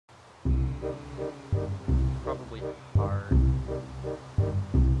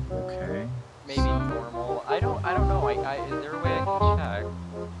I don't know. Is there a way I can check?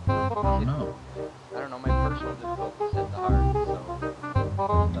 I don't know. I don't know. My personal difficulty set to hard,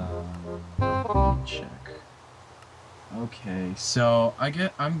 Let me check. Okay, so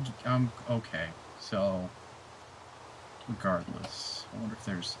I'm okay. So regardless, I wonder if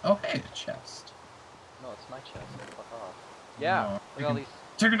there's. Oh, hey, a chest. no, it's my chest. So fuck off. Yeah. No, Look at all these.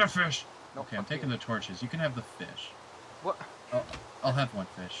 taking the fish. No, Okay, I'm fuck taking you. the torches. You can have the fish. What? Oh, I'll have one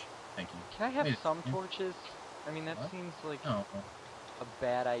fish. Thank you. Can I have Wait a some second. torches? I mean, that What? seems like No. a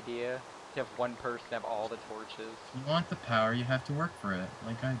bad idea. To have one person have all the torches. If you want the power, you have to work for it,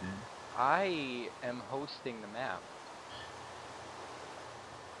 like I did. I am hosting the map.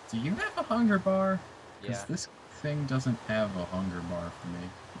 Do you have a hunger bar? Because Yeah. this thing doesn't have a hunger bar for me.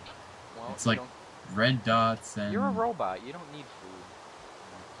 Well, It's you like don't. red dots and. You're a robot. You don't need food.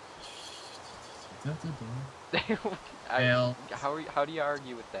 Fail. How do you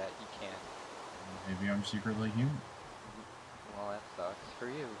argue with that? You can't. Maybe I'm secretly human. Well, that sucks for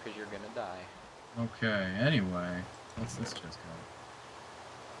you, because you're gonna die. Okay, anyway. What's this just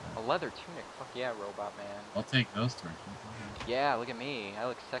A got? leather tunic, fuck yeah, robot man. I'll take those torches. Yeah, look at me. I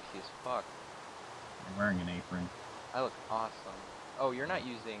look sexy as fuck. I'm wearing an apron. I look awesome. Oh, you're not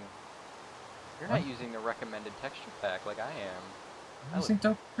using... You're not using the recommended texture pack like I am. I'm using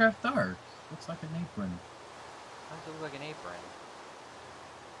Craft Dark. Looks like an apron. How does it look like an apron?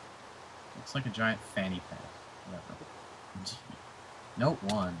 Looks like a giant fanny pack. Whatever. Note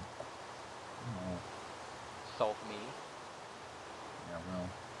 1. Oh. Salt me. Yeah, well.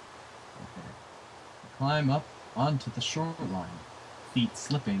 Okay. Climb up onto the shoreline, feet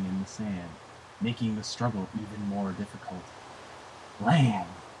slipping in the sand, making the struggle even more difficult. Land!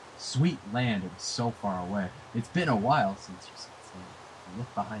 Sweet land, it was so far away. It's been a while since you set sail. You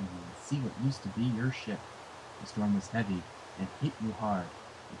look behind you and see what used to be your ship. The storm was heavy and hit you hard.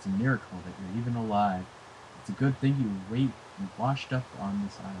 It's a miracle that you're even alive. It's a good thing you washed up on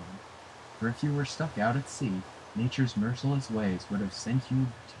this island. For if you were stuck out at sea, nature's merciless ways would have sent you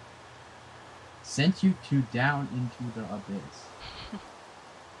down into the abyss.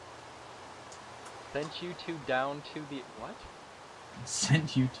 Sent you two down to the... What?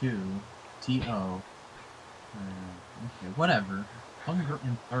 Sent you to T.O. Okay, whatever. Hunger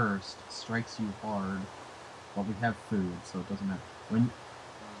and thirst strikes you hard, but we have food, so it doesn't matter.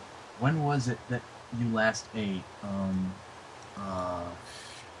 When was it that you last ate? I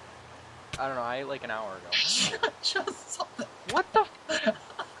don't know, I ate like an hour ago. Just something. What the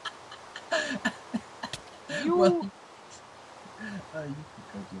You... Well, you can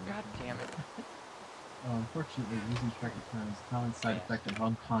go do it. God damn it. Unfortunately, losing track of time is a common side effect of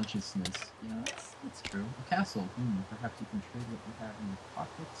unconsciousness. Yeah, that's true. A castle. Perhaps you can trade what you have in your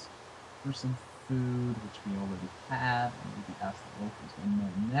pockets for some food, which we already have, and maybe ask the locals when the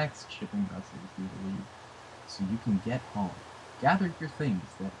next shipping vessel is due to leave, so you can get home. Gather your things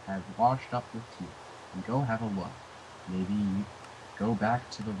that have washed up with you, and go have a look. Maybe you go back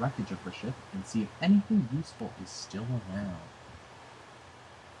to the wreckage of the ship and see if anything useful is still around.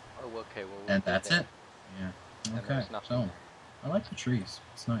 Oh, okay, well... And that's it. Yeah. Okay, so, I like the trees.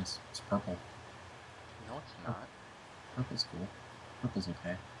 It's nice. It's purple. No, it's not. Purple's cool. Purple's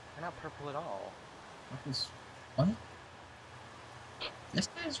okay. They're not purple at all. Purple's... What? This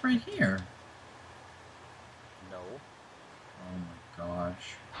guy's right here. No. Oh my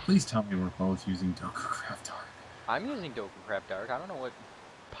gosh. Please tell me we're both using Craft Dark. I'm using Craft Dark. I don't know what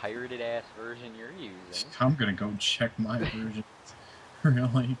pirated ass version you're using. I'm gonna go check my version.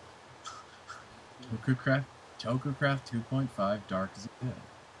 Really? Craft 2.5 Dark is good.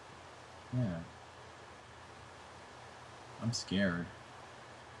 Yeah. I'm scared.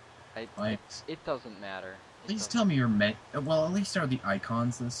 It doesn't matter. Please tell me you're well, at least are the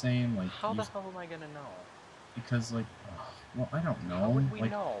icons the same? Like, how the hell am I gonna know? Because, like, well, I don't know. How would we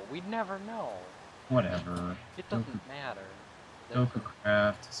know? We'd never know. Whatever. It doesn't matter.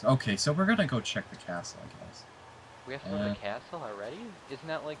 Craft. Okay, so we're gonna go check the castle, I guess. We have to go to the castle already? Isn't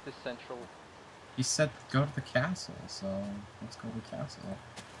that like the central... He said go to the castle, so let's go to the castle.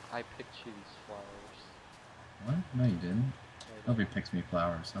 I picked you these flowers. What? No, you didn't. Nobody picks me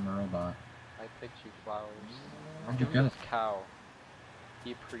flowers. I'm a robot. I picked you flowers. Where'd you Give go? me this cow.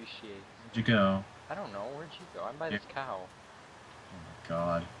 He appreciates. Where'd you go? I don't know. Where'd you go? I'm by this cow. Oh my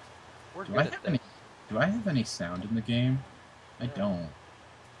god. We're good at this. Do I have any sound in the game? I don't.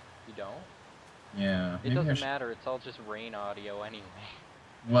 You don't? Yeah. It doesn't matter. It's all just rain audio anyway.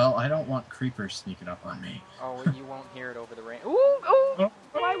 Well, I don't want creepers sneaking up on me. Oh, well, you won't hear it over the rain. Ooh! Ooh!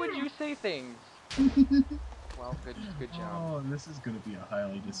 Why would you say things? Well, good job. Oh, this is gonna be a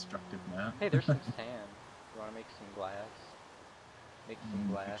highly destructive map. Hey, there's some sand. You wanna make some glass? Make some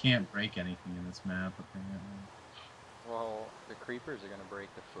glass. You can't break anything in this map, apparently. Well, the creepers are gonna break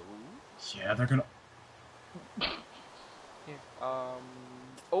the food. Yeah, they're gonna. Here.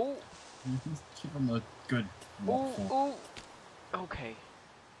 Oh. Give them a good Oh. waffle. Oh. Okay.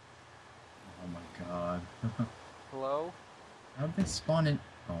 Oh my god. Hello. How'd they spawn in?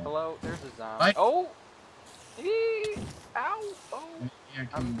 Oh. Hello. There's a zombie. Oh. Eee! Ow. Oh.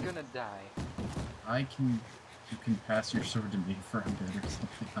 I'm gonna die. You can pass your sword to me for a bit or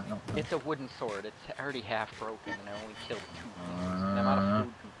something. I don't know. It's a wooden sword. It's already half broken, and I only killed 2 things. And I'm out of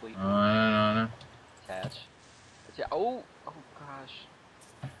food completely. Attach. Yeah. Oh. Oh gosh.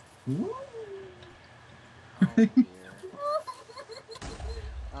 Oh dear.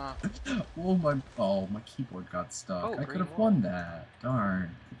 My keyboard got stuck. Oh, I could have green won that.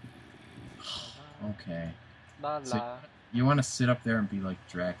 Darn. Okay. La la. So, you want to sit up there and be like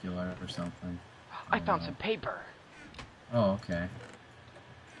Dracula or something? I found some paper. Oh, okay.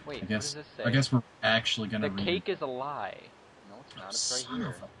 Wait, I guess, what does this say? I guess we're actually gonna The cake is a lie. No, it's not. It's right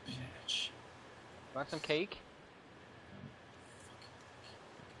here. Son of a bitch. Want some cake?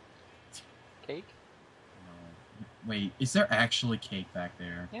 Cake? No. Wait, is there actually cake back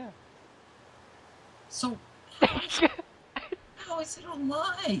there? Yeah. So, how is it a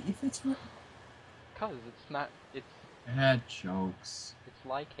lie if it's... Cause it's not. It's. It had jokes. It's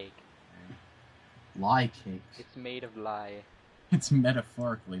lie cake. Lie cake. It's made of lie. It's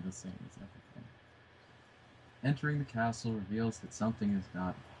metaphorically the same as everything. Entering the castle reveals that something is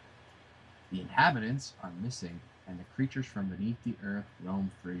not. The inhabitants are missing, and the creatures from beneath the earth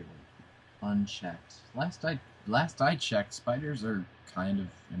roam freely, unchecked. Last I checked, spiders are kind of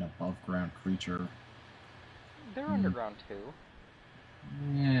an above-ground creature. They're underground too.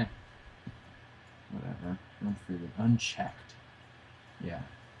 Yeah. Whatever. Roam freely, unchecked. Yeah.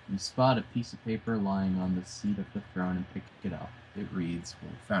 You spot a piece of paper lying on the seat of the throne and pick it up. It reads,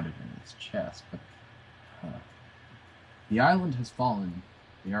 well, we found it in his chest, but... The island has fallen.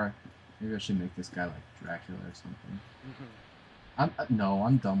 Maybe I should make this guy like Dracula or something.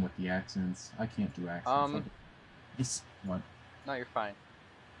 I'm done with the accents. I can't do accents. What? No, you're fine.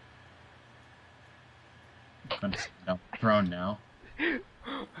 I'm gonna stand on the throne now.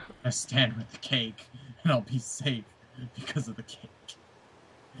 I stand with the cake, and I'll be safe because of the cake.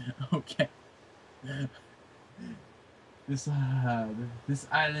 Okay. This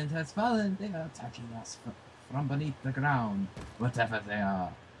island has fallen. They are attacking us from beneath the ground. Whatever they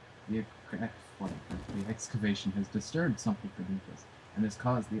are. The excavation has disturbed something beneath us, and has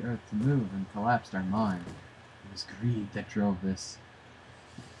caused the earth to move and collapsed our mind. It was greed that drove this.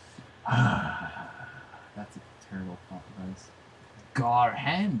 That's a terrible plot device. Gar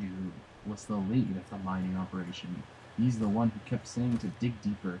Handu was the lead of the mining operation. He's the one who kept saying to dig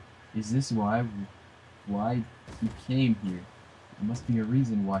deeper. Is this why he came here? There must be a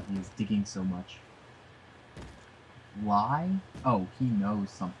reason why he is digging so much. Why? Oh, he knows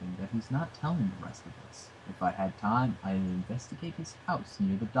something that he's not telling the rest of us. If I had time, I'd investigate his house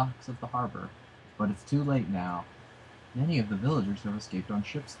near the docks of the harbor. But it's too late now. Many of the villagers have escaped on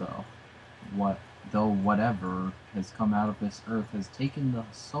ships, though. Whatever has come out of this earth has taken the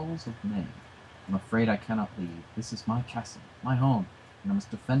souls of many. I'm afraid I cannot leave. This is my castle, my home, and I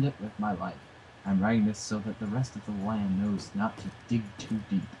must defend it with my life. I'm writing this so that the rest of the land knows not to dig too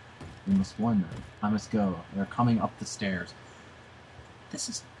deep. We must warn them. I must go. They're coming up the stairs. This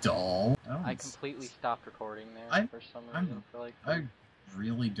is dull. I completely stopped recording there for some reason. I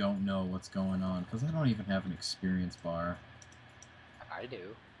really don't know what's going on, because I don't even have an experience bar. I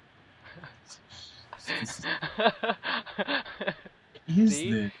do.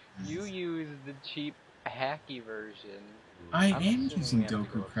 See? You use the cheap, hacky version. I am using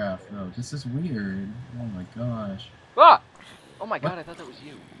Doku Craft, though. This is weird. Oh my gosh. Ah! Oh my god, I thought that was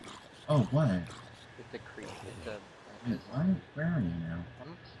you. Oh, what? It's a creep. It's a... Where are you now?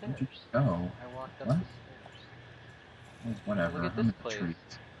 I'm upstairs. Where'd you go? I walked up the stairs. Oh, whatever. Look at this place.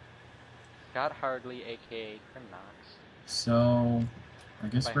 Scott Hardley, aka Crimnox. So, I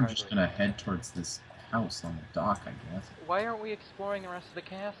guess we're just gonna head towards this house on the dock, I guess. Why aren't we exploring the rest of the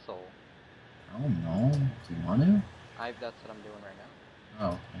castle? I don't know. Do you want to? That's what I'm doing right now.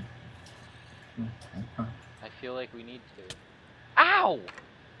 Oh, okay. I feel like we need to. Ow!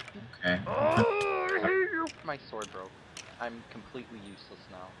 Okay. Oh, I hate you! My sword broke. I'm completely useless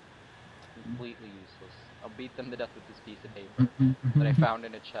now. Completely useless. I'll beat them to death with this piece of paper that I found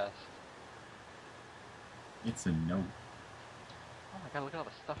in a chest. It's a note. Oh my god, look at all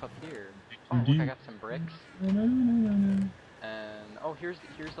the stuff up here. Oh, look, I got some bricks. And, oh, here's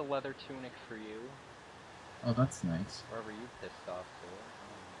a leather tunic for you. Oh, that's nice. Wherever you pissed off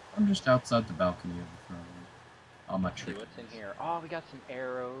to. I'm just outside the balcony of the throne. On my tree. What's in here? Oh, we got some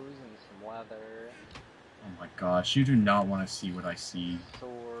arrows and some leather. Oh my gosh, you do not want to see what I see.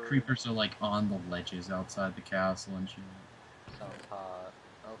 Sword. Creepers are like on the ledges outside the castle and shit. Sounds hot.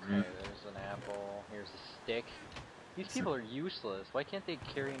 Rude. Okay, there's an apple. Here's a stick. These So, people are useless. Why can't they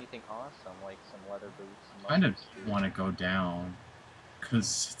carry anything awesome, like some leather boots, some kind of mushroom spear? want to go down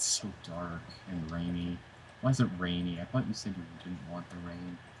because it's so dark and rainy. Why is it rainy? I thought you said you didn't want the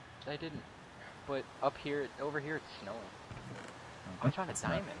rain. I didn't. But up here, over here, it's snowing. Oh, I found a that's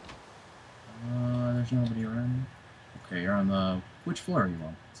not. diamond. There's nobody around. Okay, you're on the. Which floor are you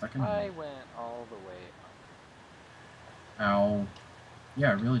on? Second? I went all the way up. Ow.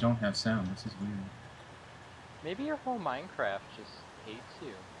 Yeah, I really don't have sound. This is weird. Maybe your whole Minecraft just hates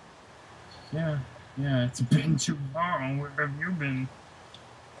you. Yeah, yeah, it's been too long. Where have you been?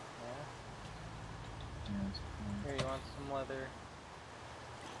 Yeah? Yeah, it's cool. Here, you want some leather?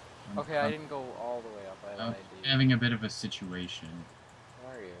 Okay, I didn't go all the way up. I I'm lied to you. having a bit of a situation.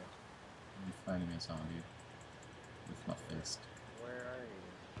 Where are you? I'm fighting a zombie with my fist. Where are you?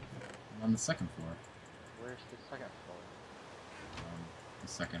 I'm on the second floor. Where's the second floor? On the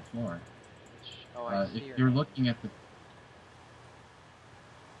second floor. Oh, I see If your you're name. looking at the...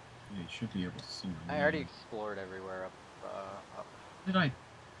 Yeah, you should be able to see my I name. already explored everywhere up. Did I...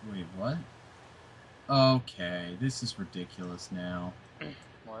 Wait, what? Okay, this is ridiculous now.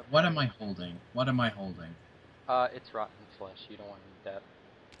 What am I holding? What am I holding? It's rotten flesh. You don't want to eat that.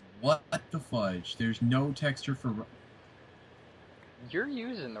 What the fudge? There's no texture for... You're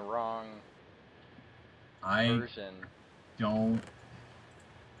using the wrong I version. don't...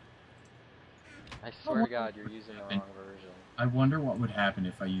 I swear to God, you're using the wrong version. I wonder what would happen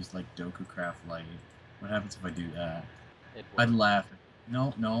if I used, like, DokuCraft Lite. What happens if I do that? It would. I'd laugh.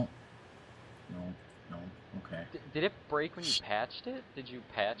 No, no. No, no. Okay. Did it break when you patched it? Did you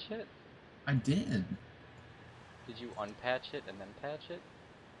patch it? I did. Did you unpatch it and then patch it?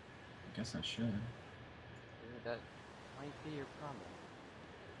 I guess I should. Dude, that might be your problem.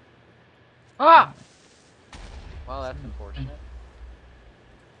 Ah! Well, that's unfortunate.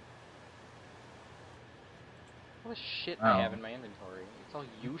 What shit I have in my inventory? It's all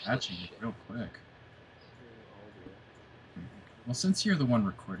useless Patching shit. it real quick. Well, since you're the one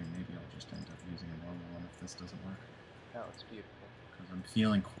recording, maybe I'll just end up using a normal one if this doesn't work. No, it's beautiful. Because I'm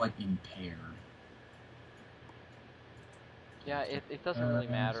feeling quite impaired. Yeah, it doesn't really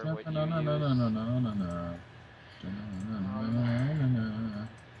matter what you use.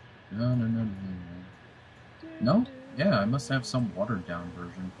 No? Yeah, I must have some watered down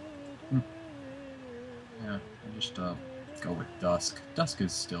version. Yeah, I'll just go with dusk. Dusk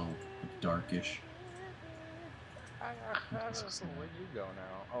is still darkish. Where'd you go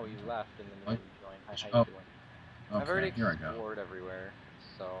now? Oh, you left and then you joined. How you doing? Okay, I've already here I go. explored everywhere,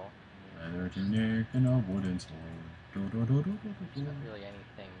 so... Leather tunic and a wooden sword. There's not really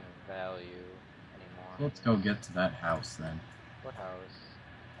anything of value anymore. Let's go get to that house then. What house?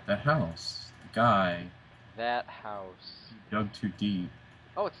 That house. The guy. That house. Dug too deep.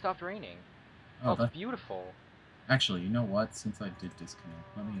 Oh, it stopped raining. Oh, it's beautiful. Actually, you know what? Since I did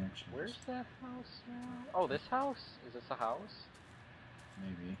disconnect, let me actually... Where's that house now? Oh, this house? Is this a house?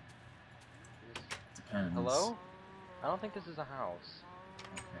 Maybe. Depends. Hello? I don't think this is a house.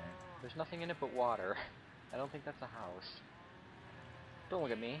 Okay. There's nothing in it but water. I don't think that's a house. Don't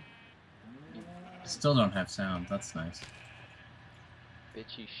look at me. Still don't have sound. That's nice.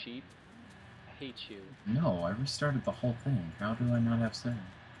 Bitchy sheep. I hate you. No, I restarted the whole thing. How do I not have sound?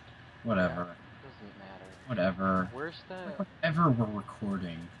 Whatever. Yeah, doesn't matter. Whatever. Where's the... Whenever we're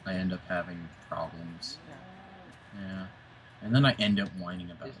recording, I end up having problems. Yeah. And then I end up whining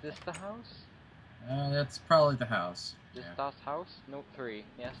about it. Is this the house? That's probably the house. This Das Haus? Note 3.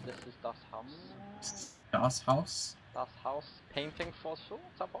 Yes, this is Das Haus. Das Haus? Das Haus. Painting for sure.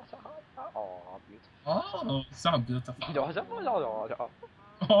 Oh, beautiful. Oh, so beautiful.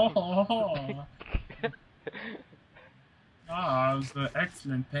 Oh. Ah, it was the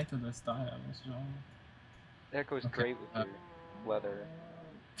excellent painted style. So. That goes great with your leather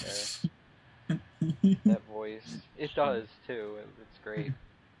there. That voice. It does, too. It's great.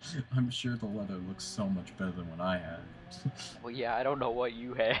 I'm sure the leather looks so much better than what I had. Well, yeah, I don't know what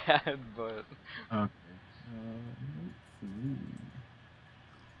you had, but... Okay. I'm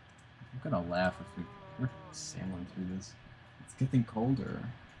gonna laugh if we're sailing through this. It's getting colder.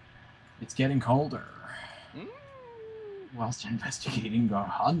 It's getting colder. Whilst investigating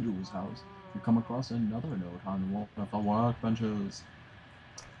Handu's house, you come across another note on one of the workbenches.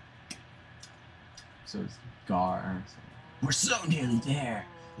 So it's Gar. So, we're so nearly there.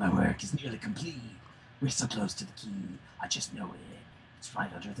 My work is nearly complete. We're so close to the key. I just know it. It's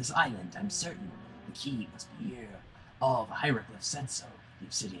right under this island, I'm certain. The key must be here. All the hieroglyphs said so. The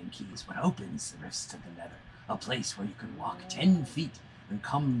obsidian key is what opens the rifts to the nether. A place where you can walk 10 feet and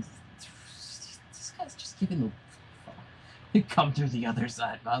come... This guy's just giving the... Come through the other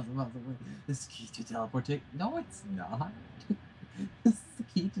side. This key to teleportation. No, it's not. This is the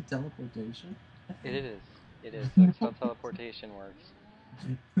key to teleportation. It is. It is. That's how teleportation works.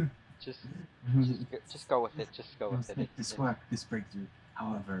 Just go with it. Just go with it. Make this work. This breakthrough,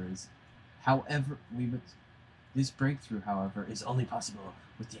 this breakthrough, however, is only possible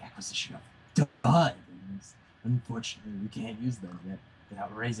with the acquisition of diamonds. Unfortunately, we can't use them yet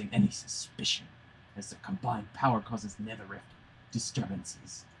without raising any suspicion, as their combined power causes nether rift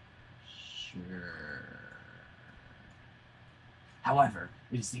disturbances. Sure. However,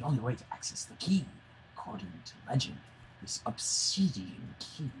 it is the only way to access the key. According to legend, this obsidian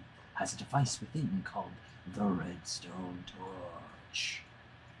key has a device within called the Redstone Torch.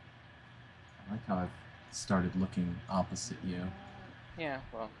 I like how I've started looking opposite you. Yeah,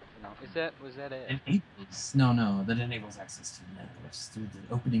 well, no. Was that it? That enables access to the nether rifts through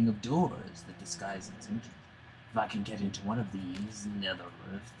the opening of doors that disguise its entrance. If I can get into one of these nether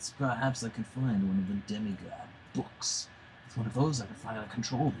rifts, perhaps I could find one of the demigod books. With one of those, I could finally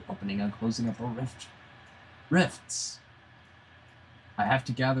control the opening and closing of the rifts. I have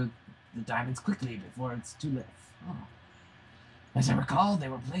to gather the diamonds quickly before it's too late. Oh. As I recall, they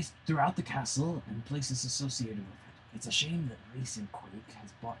were placed throughout the castle and places associated with it. It's a shame that recent quake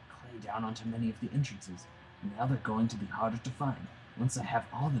has brought clay down onto many of the entrances, and now they're going to be harder to find. Once I have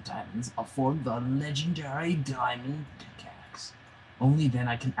all the diamonds, I'll form the legendary diamond pickaxe. Only then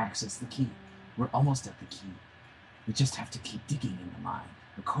I can access the key. We're almost at the key. We just have to keep digging in the mine.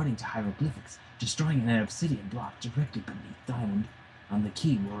 According to hieroglyphics, destroying an obsidian block directly beneath diamond on the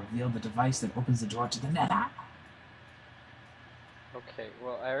key will reveal the device that opens the door to the nether. Okay,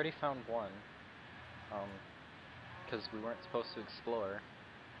 well, I already found one. Because we weren't supposed to explore.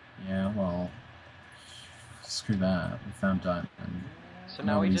 Yeah, well, screw that. We found diamond. So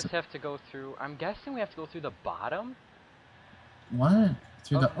now we just have to go through... I'm guessing we have to go through the bottom? What?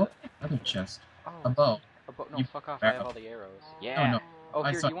 Through the other chest. Oh, a bow. No, fuck off, I have all the arrows. Yeah! Oh,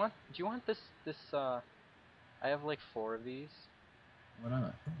 here, do you want this, I have like 4 of these. What are they?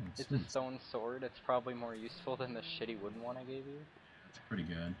 Oh, it's a stone sword. It's probably more useful than the shitty wooden one I gave you. It's pretty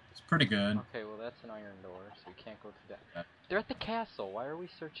good. It's pretty good. Okay, well that's an iron door, so we can't go through that. They're at the castle. Why are we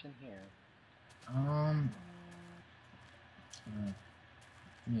searching here?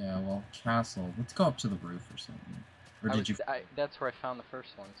 Yeah, well, castle. Let's go up to the roof or something. Or did you? That's where I found the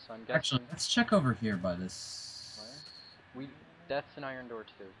first one, so I'm guessing... Actually, let's check over here by this... Where? That's an iron door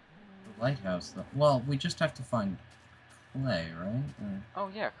too. The lighthouse, though. Well, we just have to find clay, right? Oh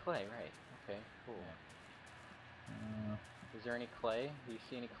yeah, clay, right. Okay, cool. Is there any clay? Do you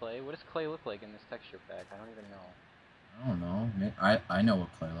see any clay? What does clay look like in this texture pack? I don't even know. I don't know. I know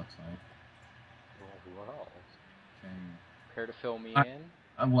what clay looks like. Well, okay. Care to fill me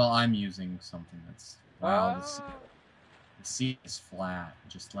in? Well, I'm using something that's... Wow, the sea is flat,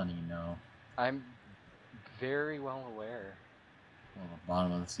 just letting you know. I'm very well aware. Well, the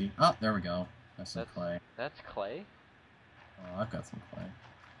bottom of the sea. Oh, there we go. That's some clay. That's clay? Oh, I've got some clay.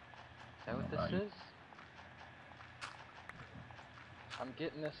 Is that what this is? I'm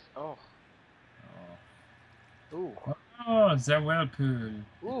getting this. Oh. Ooh. Oh, the whirlpool.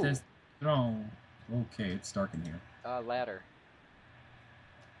 Ooh. It is strong. Okay, it's dark in here. Ladder.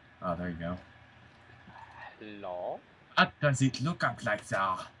 Oh, there you go. Hello? What does it look up like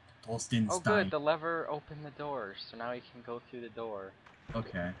that? Toastin Oh, good. The lever opened the door, so now you can go through the door.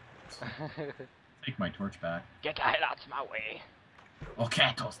 Okay. Take my torch back. Get the hell out of my way.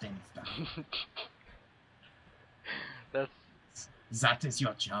 Okay, Toastin. That is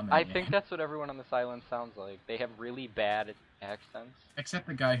your German. I think that's what everyone on this island sounds like. They have really bad accents. Except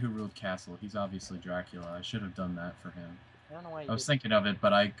the guy who ruled Castle. He's obviously Dracula. I should have done that for him. I don't know why I was thinking of it,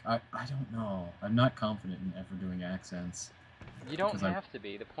 but I don't know. I'm not confident in ever doing accents. You don't have to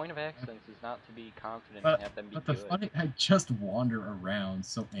be. The point of accents is not to be confident and have them be good. I just wander around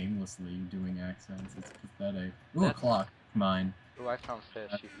so aimlessly doing accents. It's pathetic. Ooh, a clock. Mine. Ooh, I found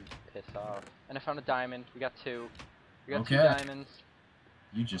fish. You can piss off. And I found a diamond. We got 2. We got 2 diamonds.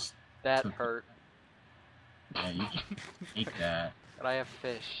 You just... That hurt. Yeah, you just ate that. But I have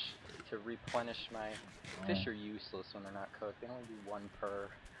fish to replenish my... Fish are useless when they're not cooked. They only do 1 per.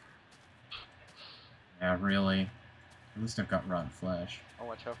 Yeah, really? At least I've got rotten flesh. Oh,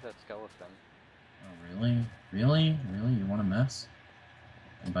 watch out for that skeleton. Oh, really? Really? Really? You want to mess?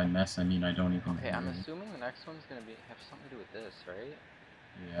 And by mess, I mean I don't even... Okay, I'm assuming the next one's gonna have something to do with this, right?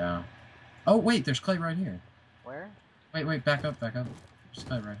 Yeah. Oh, wait, there's clay right here. Where? Wait, back up. There's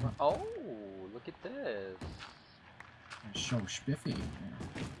clay right here. Oh, look at this. It's so spiffy.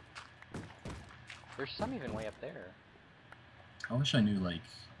 There's some even way up there. I wish I knew like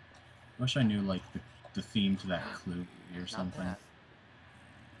the theme to that clue or something. Not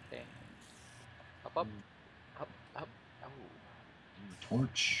that. Okay. Up, up, up, up. Oh.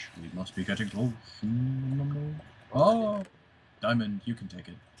 Torch. We must be getting close. Oh, Diamond, you can take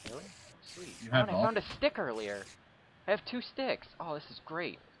it. Really? Sweet. You Oh, have and I found a stick earlier. I have 2 sticks. Oh, this is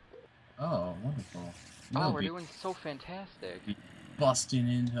great. Oh, wonderful. Oh, we're doing so fantastic. Busting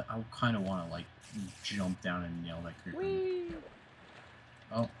into. I kind of want to like jump down and yell that creeper. Whee!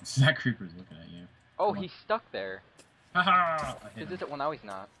 Oh, that creeper's looking at you. Oh, he's stuck there. Haha! Well, now he's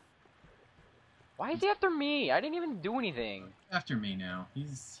not. Why is he after me? I didn't even do anything. After me now.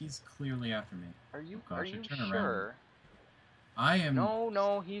 He's clearly after me. Are you? Oh, gosh, are you turn sure? around. I am.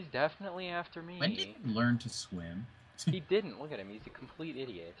 No, he's definitely after me. When did he learn to swim? He didn't. Look at him. He's a complete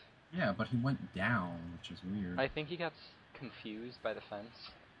idiot. Yeah, but he went down, which is weird. I think he got confused by the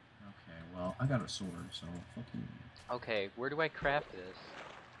fence. Okay, well, I got a sword, so fuck you. Okay, where do I craft this?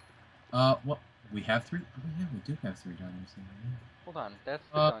 What? We have 3? Oh, yeah, we do have 3 diamonds in there. Hold on, that's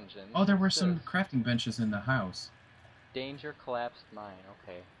the dungeon. Oh, there were What's some this? crafting benches in the house. Danger, collapsed mine.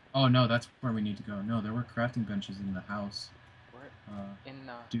 Okay. Oh, no, that's where we need to go. No, there were crafting benches in the house. Where?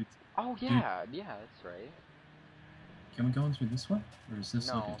 Dude. Oh, yeah, yeah, that's right. Can we go in through this way? Or is this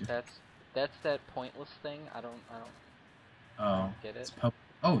like a different... that's that pointless thing. I don't get it.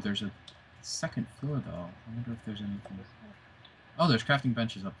 Oh, there's a second floor, though. I wonder if there's anything... Oh, there's crafting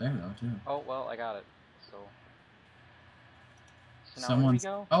benches up there, though, too. Oh, well, I got it. So now where do we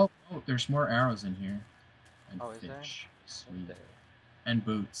go? Oh, there's more arrows in here. And is there? Sweet. There? And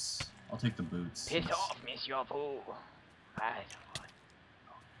boots. I'll take the boots. Piss off, Monsieur Pooh.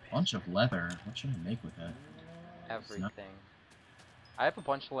 Bunch of leather. What should I make with that? Everything. I have a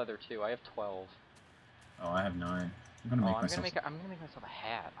bunch of leather, too. I have 12. Oh, I have 9. I'm gonna make myself... I'm gonna make myself a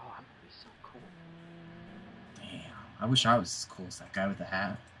hat. Oh, I'm gonna be so cool. Damn. I wish I was as cool as that guy with the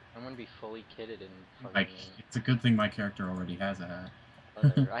hat. I'm gonna be fully kitted in fucking... Like, it's a good thing my character already has a hat.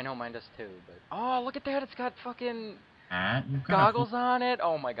 Leather. I know mine does too, but... Oh, look at that! It's got fucking... Hat? Goggles on it!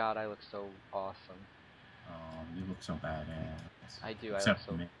 Oh my god, I look so awesome. Oh, you look so badass. I do, Except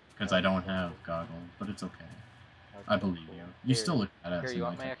for me, because I don't have goggles, but it's okay. I believe you. You still look badass. Here, you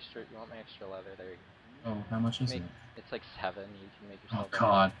want my extra leather? There you go. Oh, how much is it? It's like 7. You can make yourself... Oh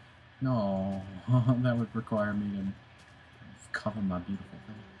god. No. That would require me to cover my beautiful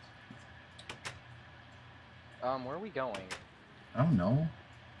things. Where are we going? I don't know.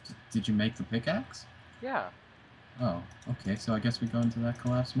 Did you make the pickaxe? Yeah. Oh, okay, so I guess we go into that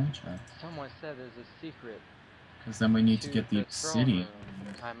collapsed mine shaft. Someone said there's a secret. Because then we need to get the obsidian.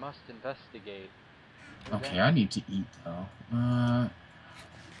 I must investigate. Okay, I need to eat, though.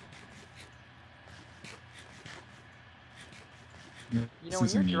 You know, when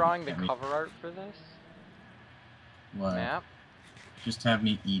you're drawing the cover art for this map... Just have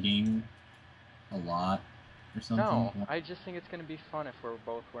me eating a lot or something? No, I just think it's going to be fun if we're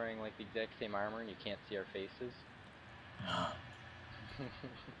both wearing, like, the exact same armor and you can't see our faces.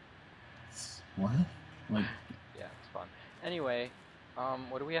 What? Like... Yeah, it's fun. Anyway,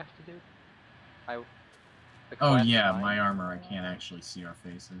 what do we have to do? Oh yeah, my armor, I can't actually see our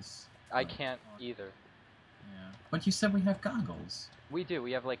faces. I can't either. Yeah. But you said we have goggles. We do,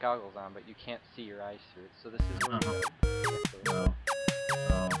 we have like goggles on, but you can't see your eyes through it. So this is where we go.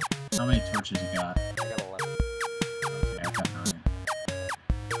 Oh. How many torches you got? I got 11. Okay, I've got 9.